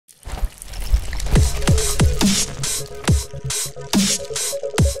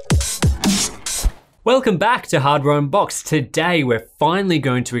Welcome back to Hardware Unboxed. Today we're finally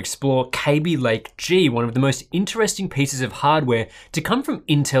going to explore Kaby Lake G, one of the most interesting pieces of hardware to come from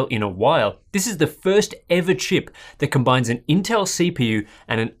Intel in a while. This is the first ever chip that combines an Intel CPU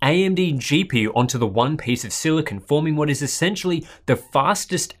and an AMD GPU onto the one piece of silicon, forming what is essentially the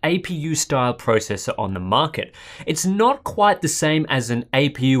fastest APU-style processor on the market. It's not quite the same as an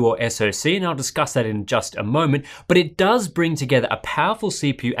APU or SoC, and I'll discuss that in just a moment, but it does bring together a powerful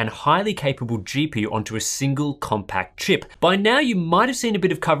CPU and highly capable GPU onto a single compact chip. By now you might have seen a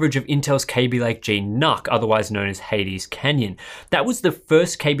bit of coverage of Intel's Kaby Lake G NUC, otherwise known as Hades Canyon. That was the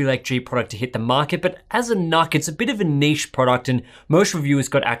first Kaby Lake G product to hit the market, but as a NUC it's a bit of a niche product and most reviewers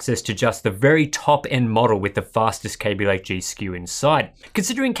got access to just the very top end model with the fastest Kaby Lake G SKU inside.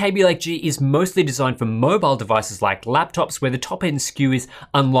 Considering Kaby Lake G is mostly designed for mobile devices like laptops where the top end SKU is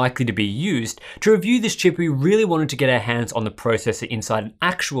unlikely to be used, to review this chip we really wanted to get our hands on the processor inside an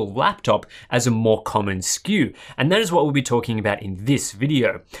actual laptop as a more common SKU, and that is what we'll be talking about in this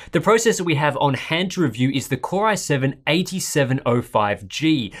video. The processor we have on hand to review is the Core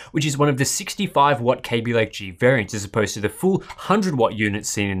i7-8705G, which is one of the 65-watt Kaby Lake G variants as opposed to the full 100-watt unit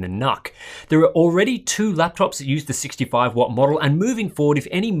seen in the NUC. There are already two laptops that use the 65-watt model, and moving forward, if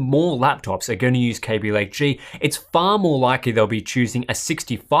any more laptops are going to use Kaby Lake G, it's far more likely they'll be choosing a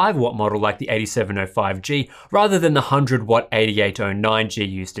 65-watt model like the 8705G rather than the 100-watt 8809G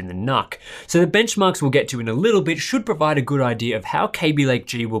used in the NUC. So the benchmarks we'll get to in a little bit should provide a good idea of how Kaby Lake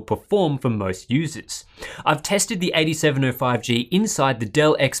G will perform for most users. I've tested the 8705G inside the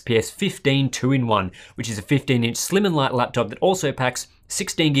Dell XPS 15 2-in-1, which is a 15-inch slim and light laptop that also packs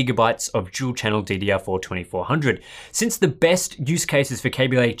 16 gigabytes of dual channel DDR4 2400. Since the best use cases for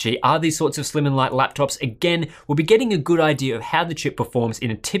Kaby Lake G are these sorts of slim and light laptops, again, we'll be getting a good idea of how the chip performs in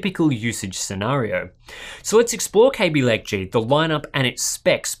a typical usage scenario. So let's explore Kaby Lake G, the lineup and its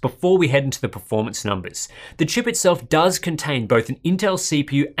specs before we head into the performance numbers. The chip itself does contain both an Intel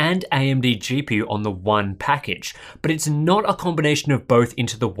CPU and AMD GPU on the one package, but it's not a combination of both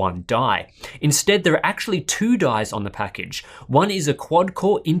into the one die. Instead, there are actually two dies on the package. One is a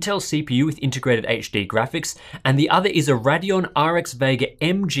quad-core Intel CPU with integrated HD graphics, and the other is a Radeon RX Vega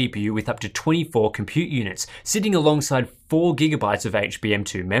M GPU with up to 24 compute units, sitting alongside 4 gigabytes of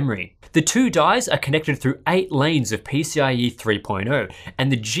HBM2 memory. The two dies are connected through 8 lanes of PCIe 3.0,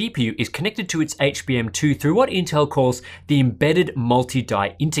 and the GPU is connected to its HBM2 through what Intel calls the Embedded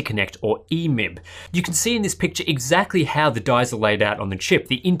Multi-Die Interconnect, or EMIB. You can see in this picture exactly how the dies are laid out on the chip.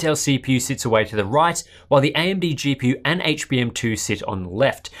 The Intel CPU sits away to the right, while the AMD GPU and HBM2 sit on the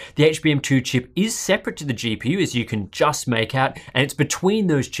left. The HBM2 chip is separate to the GPU, as you can just make out, and it's between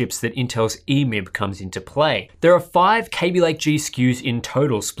those chips that Intel's EMIB comes into play. There are 5 Kaby Lake G SKUs in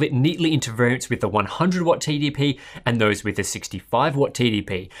total, split neatly into variants with the 100-watt TDP and those with a 65-watt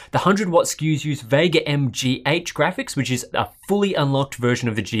TDP. The 100-watt SKUs use Vega MGH graphics, which is a fully unlocked version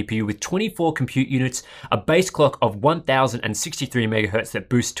of the GPU with 24 compute units, a base clock of 1063 MHz that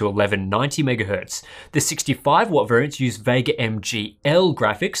boosts to 1190 MHz. The 65-watt variants use Vega MGL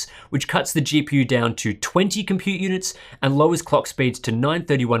graphics, which cuts the GPU down to 20 compute units and lowers clock speeds to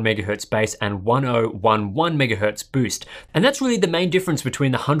 931 MHz base and 1011 MHz boost. And that's really the main difference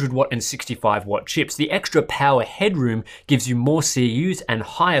between the 100-watt and 65-watt chips. The extra power headroom gives you more CUs and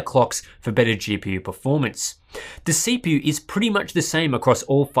higher clocks for better GPU performance. The CPU is pretty much the same across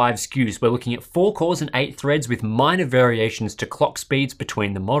all 5 SKUs. We're looking at 4 cores and 8 threads with minor variations to clock speeds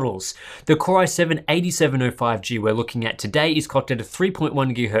between the models. The Core i7-8705G we're looking at today is clocked at a 3.1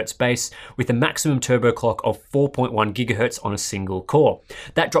 GHz base with a maximum turbo clock of 4.1 GHz on a single core.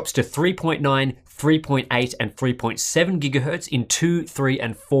 That drops to 3.9, 3.8 and 3.7 GHz in 2, 3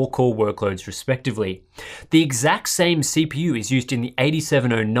 and 4 core workloads respectively. The exact same CPU is used in the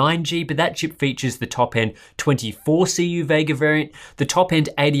 8709G, but that chip features the top-end 24 CU Vega variant. The top-end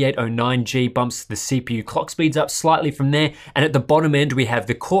 8809G bumps the CPU clock speeds up slightly from there, and at the bottom end we have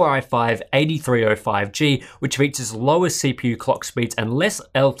the Core i5-8305G, which features lower CPU clock speeds and less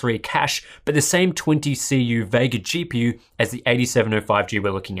L3 cache, but the same 20 CU Vega GPU as the 8705G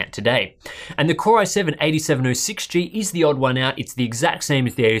we're looking at today. And the Core i7-8706G is the odd one out. It's the exact same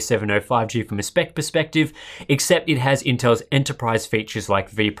as the 8705G from a spec perspective, except it has Intel's enterprise features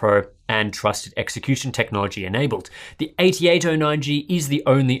like vPro and trusted execution technology enabled. The 8809G is the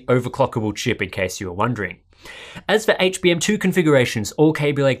only overclockable chip, in case you were wondering. As for HBM2 configurations, all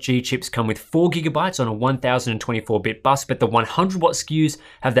Kaby Lake G chips come with 4GB on a 1024-bit bus, but the 100-watt SKUs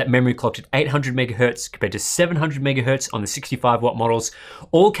have that memory clocked at 800 MHz compared to 700 MHz on the 65-watt models.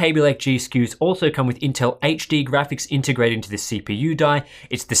 All Kaby Lake G SKUs also come with Intel HD graphics integrated into the CPU die.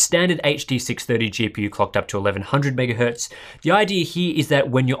 It's the standard HD 630 GPU clocked up to 1100 MHz. The idea here is that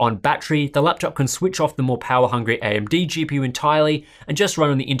when you're on battery, the laptop can switch off the more power-hungry AMD GPU entirely and just run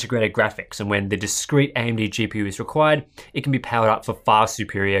on the integrated graphics, and when the discrete AMD GPU is required, it can be powered up for far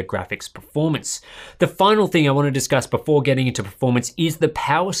superior graphics performance. The final thing I want to discuss before getting into performance is the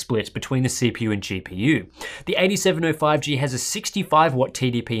power split between the CPU and GPU. The 8705G has a 65-watt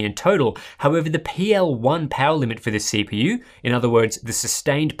TDP in total. However, the PL1 power limit for the CPU, in other words, the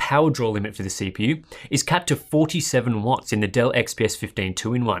sustained power draw limit for the CPU, is capped to 47 watts in the Dell XPS 15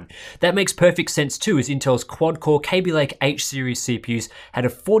 2-in-1. That makes perfect sense too, as Intel's quad-core Kaby Lake H series CPUs had a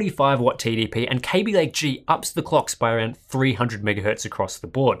 45-watt TDP, and Kaby Lake G ups the clocks by around 300 MHz across the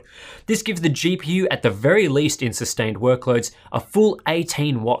board. This gives the GPU, at the very least in sustained workloads, a full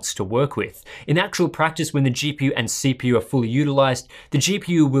 18 watts to work with. In actual practice, when the GPU and CPU are fully utilized, the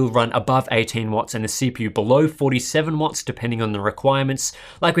GPU will run above 18 watts and the CPU below 47 watts depending on the requirements.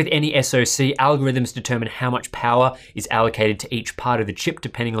 Like with any SoC, algorithms determine how much power is allocated to each part of the chip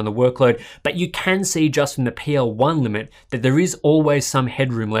depending on the workload, but you can see just from the PL1 limit that there is always some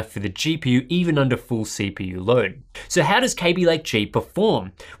headroom left for the GPU even under full CPU load. So how does Kaby Lake G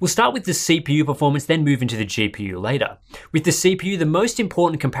perform? We'll start with the CPU performance, then move into the GPU later. With the CPU, the most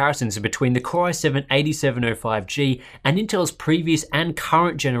important comparisons are between the Core i7-8705G and Intel's previous and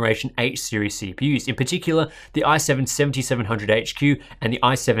current generation H series CPUs, in particular the i7-7700HQ and the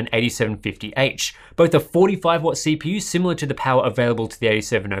i7-8750H. Both are 45-watt CPUs similar to the power available to the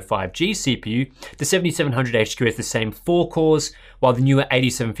 8705G CPU. The 7700HQ has the same 4 cores, while the newer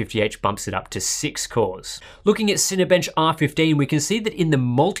 8750H bumps it up to 6 cores. Looking at Cinebench R15, we can see that in the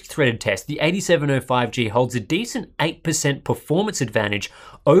multi-threaded test, the 8705G holds a decent 8% performance advantage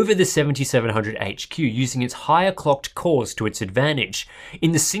over the 7700HQ, using its higher clocked cores to its advantage.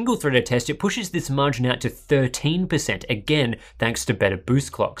 In the single-threaded test, it pushes this margin out to 13%, again thanks to better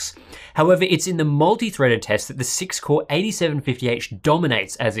boost clocks. However, it's in the multi-threaded test that the 6-core 8750H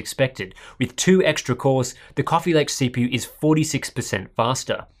dominates as expected. With 2 extra cores, the Coffee Lake CPU is 46%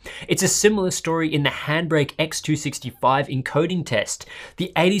 faster. It's a similar story in the Handbrake X265 encoding test.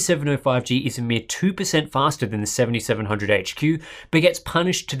 The 8705G is a mere 2% faster than the 7700HQ, but gets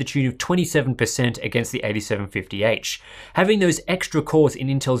punished to the tune of 27% against the 8750H. Having those extra cores in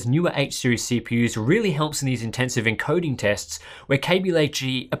Intel's newer H series CPUs really helps in these intensive encoding tests, where Kaby Lake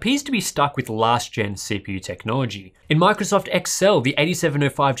G appears to be stuck with last-gen CPU technology. In Microsoft Excel, the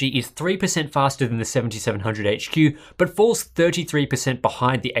 8705G is 3% faster than the 7700HQ, but falls 33%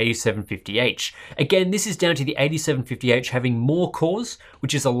 behind the 8750H. Again, this is down to the 8750H having more cores,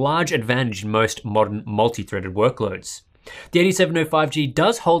 which is a large advantage in most modern multi-threaded workloads. The 8705G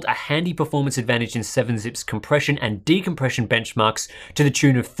does hold a handy performance advantage in 7-zips compression and decompression benchmarks to the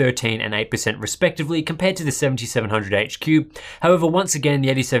tune of 13% and 8% respectively compared to the 7700HQ. However, once again, the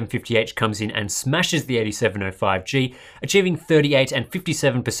 8750H comes in and smashes the 8705G, achieving 38% and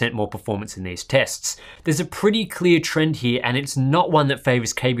 57% more performance in these tests. There's a pretty clear trend here, and it's not one that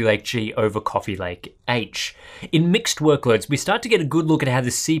favors Kaby Lake G over Coffee Lake H. In mixed workloads, we start to get a good look at how the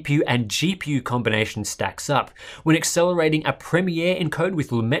CPU and GPU combination stacks up. When accelerating a Premiere encode with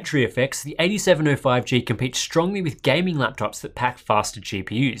Lumetri effects, the 8705G competes strongly with gaming laptops that pack faster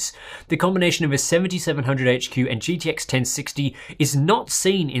GPUs. The combination of a 7700HQ and GTX 1060 is not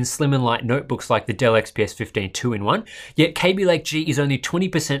seen in slim and light notebooks like the Dell XPS 15 2-in-1, yet Kaby Lake G is only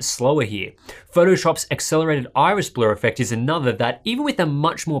 20% slower here. Photoshop's accelerated iris blur effect is another that, even with a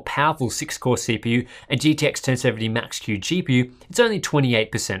much more powerful 6-core CPU and GTX 1070 Max-Q GPU, it's only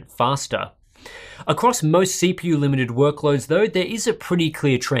 28% faster. Across most CPU-limited workloads though, there is a pretty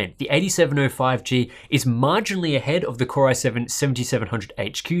clear trend. The 8705G is marginally ahead of the Core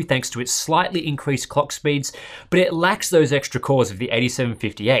i7-7700HQ thanks to its slightly increased clock speeds, but it lacks those extra cores of the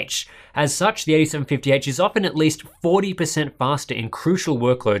 8750H. As such, the 8750H is often at least 40% faster in crucial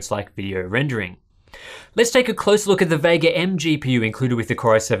workloads like video rendering. Let's take a closer look at the Vega M GPU included with the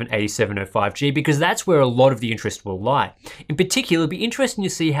Core i7-8705G, because that's where a lot of the interest will lie. In particular, it'll be interesting to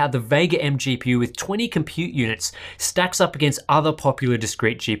see how the Vega M GPU with 20 compute units stacks up against other popular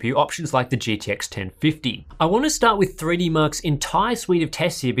discrete GPU options like the GTX 1050. I want to start with 3DMark's entire suite of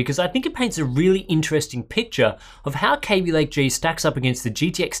tests here because I think it paints a really interesting picture of how Kaby Lake G stacks up against the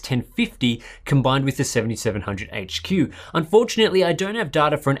GTX 1050 combined with the 7700HQ. Unfortunately, I don't have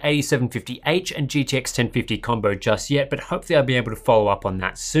data for an 8750H and GTX GTX 1050 combo just yet, but hopefully I'll be able to follow up on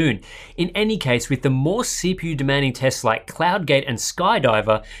that soon. In any case, with the more CPU demanding tests like CloudGate and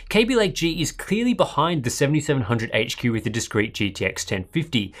Skydiver, Kaby Lake G is clearly behind the 7700 HQ with the discrete GTX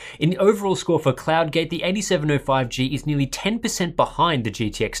 1050. In the overall score for CloudGate, the 8705G is nearly 10% behind the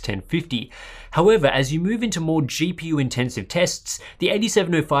GTX 1050. However, as you move into more GPU intensive tests, the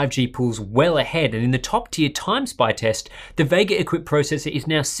 8705G pulls well ahead, and in the top tier time spy test, the Vega equipped processor is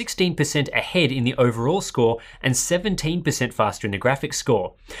now 16% ahead in the overall score and 17% faster in the graphics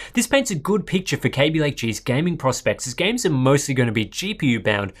score. This paints a good picture for Kaby Lake G's gaming prospects, as games are mostly going to be GPU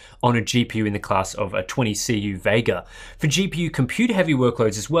bound on a GPU in the class of a 20 CU Vega. For GPU compute heavy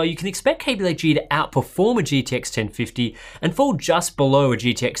workloads as well, you can expect Kaby Lake G to outperform a GTX 1050 and fall just below a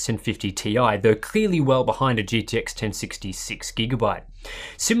GTX 1050 Ti, though clearly well behind a GTX 1060 6GB.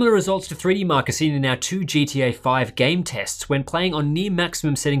 Similar results to 3D Mark are seen in our two GTA 5 game tests. When playing on near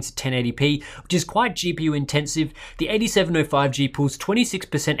maximum settings at 1080p, which is quite GPU intensive, the 8705G pulls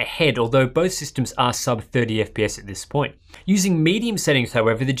 26% ahead, although both systems are sub 30 FPS at this point. Using medium settings,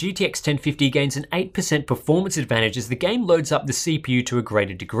 however, the GTX 1050 gains an 8% performance advantage as the game loads up the CPU to a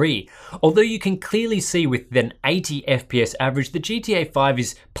greater degree. Although you can clearly see with an 80 FPS average, the GTA 5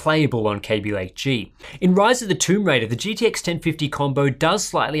 is playable on Kaby Lake G. In Rise of the Tomb Raider, the GTX 1050 combo does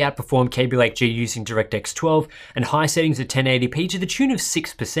slightly outperform Kaby Lake G using DirectX 12 and high settings at 1080p to the tune of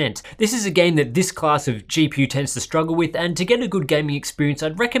 6%. This is a game that this class of GPU tends to struggle with, and to get a good gaming experience,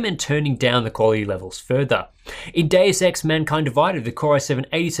 I'd recommend turning down the quality levels further. In Deus Ex Mankind Divided, the Core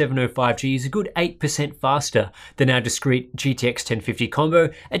i7-8705G is a good 8% faster than our discrete GTX 1050 combo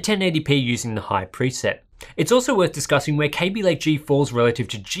at 1080p using the high preset. It's also worth discussing where Kaby Lake G falls relative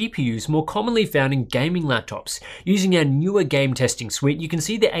to GPUs more commonly found in gaming laptops. Using our newer game testing suite, you can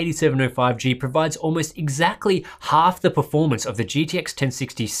see the 8705G provides almost exactly half the performance of the GTX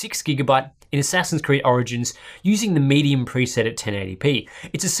 1060 6GB in Assassin's Creed Origins using the medium preset at 1080p.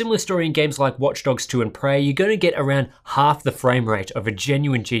 It's a similar story in games like Watch Dogs 2 and Prey. You're going to get around half the frame rate of a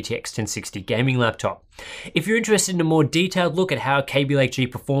genuine GTX 1060 gaming laptop. If you're interested in a more detailed look at how Kaby Lake G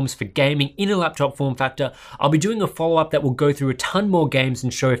performs for gaming in a laptop form factor, I'll be doing a follow-up that will go through a ton more games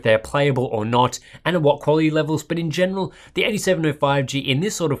and show if they're playable or not and at what quality levels, but in general, the 8705G in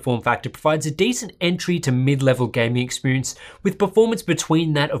this sort of form factor provides a decent entry to mid-level gaming experience with performance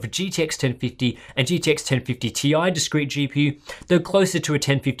between that of a GTX 1050 and GTX 1050 Ti discrete GPU, though closer to a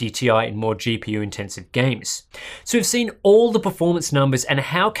 1050 Ti in more GPU intensive games. So we've seen all the performance numbers and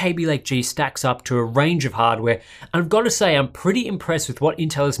how Kaby Lake G stacks up to a range of hardware, and I've got to say I'm pretty impressed with what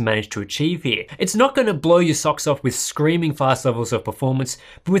Intel has managed to achieve here. It's not going to blow your socks off with screaming fast levels of performance,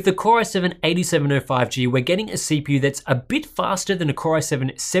 but with the Core i7-8705G we're getting a CPU that's a bit faster than a Core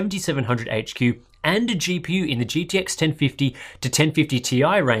i7-7700 HQ and a GPU in the GTX 1050 to 1050 Ti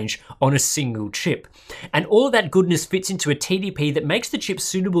range on a single chip. And all of that goodness fits into a TDP that makes the chip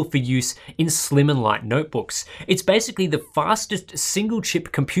suitable for use in slim and light notebooks. It's basically the fastest single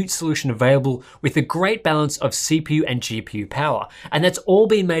chip compute solution available with a great balance of CPU and GPU power. And that's all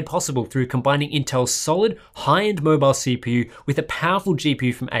been made possible through combining Intel's solid high-end mobile CPU with a powerful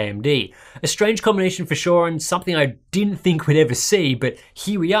GPU from AMD. A strange combination for sure, and something I didn't think we'd ever see, but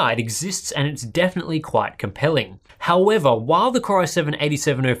here we are, it exists and it's definitely quite compelling. However, while the Core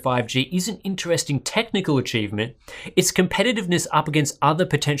i7-8705G is an interesting technical achievement, its competitiveness up against other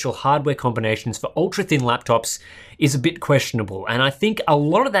potential hardware combinations for ultra-thin laptops is a bit questionable, and I think a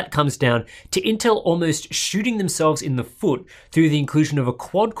lot of that comes down to Intel almost shooting themselves in the foot through the inclusion of a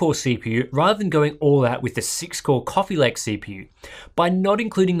quad-core CPU rather than going all out with the 6-core Coffee Lake CPU. By not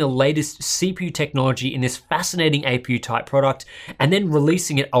including the latest CPU technology in this fascinating APU-type product and then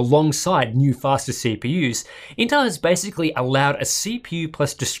releasing it alongside new faster CPUs, Intel has basically allowed a CPU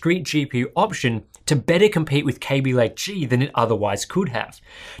plus discrete GPU option to better compete with Kaby Lake G than it otherwise could have.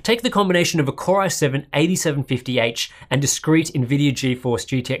 Take the combination of a Core i7-8750H and discrete NVIDIA GeForce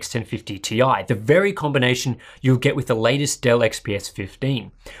GTX 1050 Ti, the very combination you'll get with the latest Dell XPS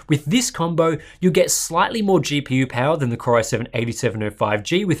 15. With this combo, you'll get slightly more GPU power than the Core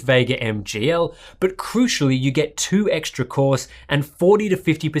i7-8705G with Vega MGL, but crucially, you get 2 extra cores and 40 to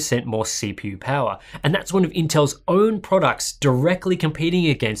 50% more CPU power. And that's one of Intel's own products directly competing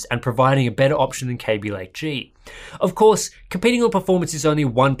against and providing a better option than Kaby Lake G. Of course, competing on performance is only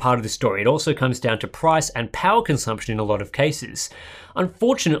one part of the story. It also comes down to price and power consumption in a lot of cases.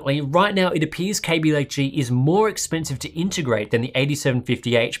 Unfortunately, right now it appears Kaby Lake G is more expensive to integrate than the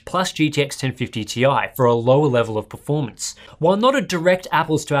 8750H plus GTX 1050 Ti for a lower level of performance. While not a direct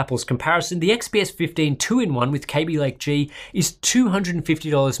apples to apples comparison, the XPS 15 2-in-1 with Kaby Lake G is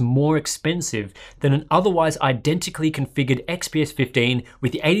 $250 more expensive than an otherwise identically configured XPS 15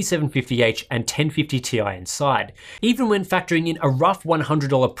 with the 8750H and 1050 Ti inside. Even when factoring in a rough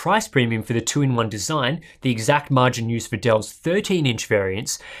 $100 price premium for the 2-in-1 design, the exact margin used for Dell's 13-inch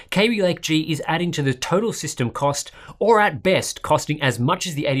variants, Kaby Lake G is adding to the total system cost, or at best costing as much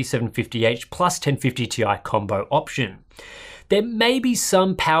as the 8750H plus 1050 Ti combo option. There may be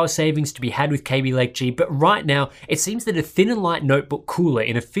some power savings to be had with Kaby Lake G, but right now it seems that a thin and light notebook cooler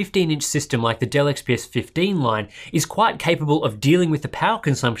in a 15-inch system like the Dell XPS 15 line is quite capable of dealing with the power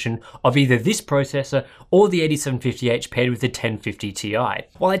consumption of either this processor or the 8750H paired with the 1050 Ti.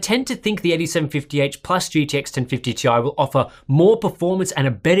 While I tend to think the 8750H plus GTX 1050 Ti will offer more performance and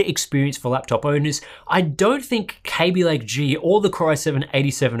a better experience for laptop owners, I don't think Kaby Lake G or the Core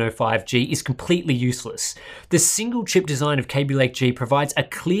i7-8705G is completely useless. The single chip design of Kaby Lake G provides a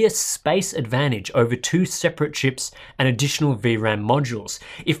clear space advantage over two separate chips and additional VRAM modules.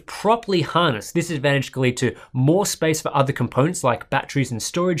 If properly harnessed, this advantage could lead to more space for other components like batteries and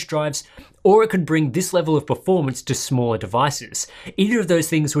storage drives, or it could bring this level of performance to smaller devices. Either of those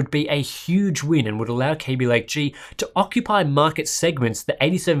things would be a huge win and would allow Kaby Lake G to occupy market segments that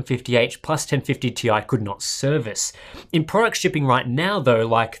 8750H plus 1050 Ti could not service. In product shipping right now though,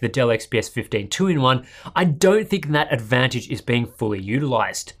 like the Dell XPS 15 2-in-1, I don't think that advantage is being fully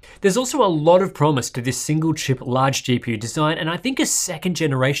utilized. There's also a lot of promise to this single chip large GPU design, and I think a second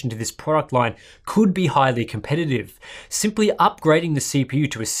generation to this product line could be highly competitive. Simply upgrading the CPU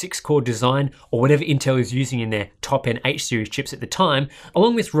to a 6-core design or whatever Intel is using in their top-end H series chips at the time,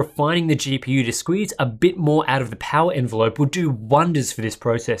 along with refining the GPU to squeeze a bit more out of the power envelope, will do wonders for this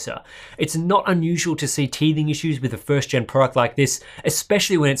processor. It's not unusual to see teething issues with a first-gen product like this,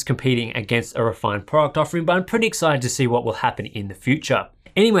 especially when it's competing against a refined product offering, but I'm pretty excited to see what will happen in the future.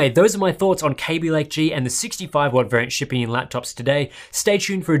 Anyway, those are my thoughts on Kaby Lake G and the 65-watt variant shipping in laptops today. Stay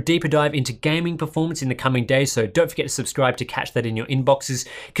tuned for a deeper dive into gaming performance in the coming days, so don't forget to subscribe to catch that in your inboxes.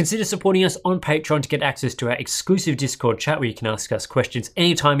 Consider supporting us on Patreon to get access to our exclusive Discord chat where you can ask us questions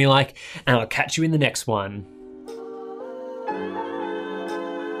anytime you like, and I'll catch you in the next one.